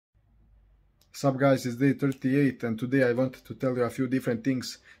Sup guys, it's day 38 and today I wanted to tell you a few different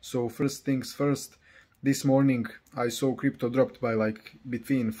things. So first things first, this morning I saw crypto dropped by like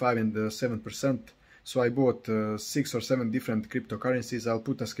between 5 and 7%. So I bought 6 or 7 different cryptocurrencies. I'll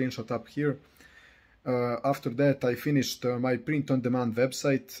put a screenshot up here. After that I finished my print-on-demand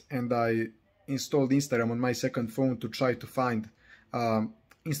website and I installed Instagram on my second phone to try to find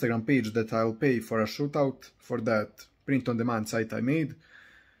Instagram page that I'll pay for a shootout for that print-on-demand site I made.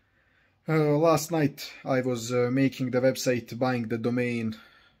 Last night I was making the website, buying the domain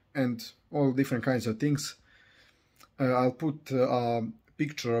and all different kinds of things. I'll put a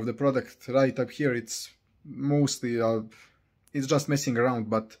picture of the product right up here. It's mostly, it's just messing around,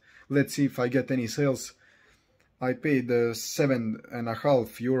 but let's see if I get any sales. I paid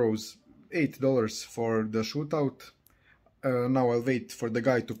 €7.5, $8 for the shootout. Now I'll wait for the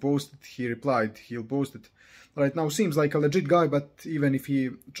guy to post it. He replied he'll post it. Right now seems like a legit guy, but even if he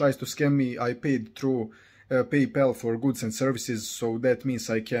tries to scam me, I paid through PayPal for goods and services, so that means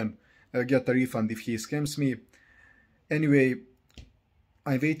I can get a refund if he scams me. Anyway,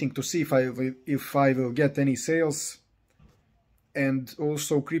 I'm waiting to see if I will get any sales. And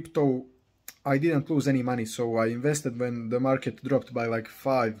also crypto, I didn't lose any money, so I invested when the market dropped by like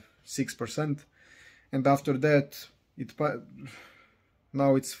 5-6%, and after that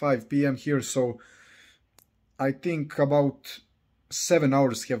now it's 5 PM here, so I think about 7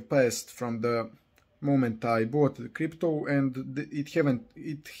 hours have passed from the moment I bought the crypto, and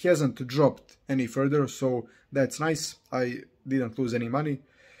it hasn't dropped any further, so that's nice. I didn't lose any money.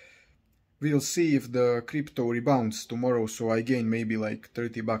 We'll see if the crypto rebounds tomorrow, so I gain maybe like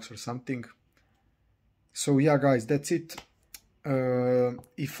 $30 or something. So yeah guys, that's it.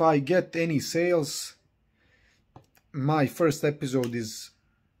 If I get any sales, my first episode is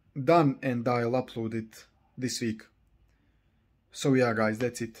done and I'll upload it this week. So yeah guys,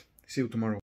 that's it. See you tomorrow.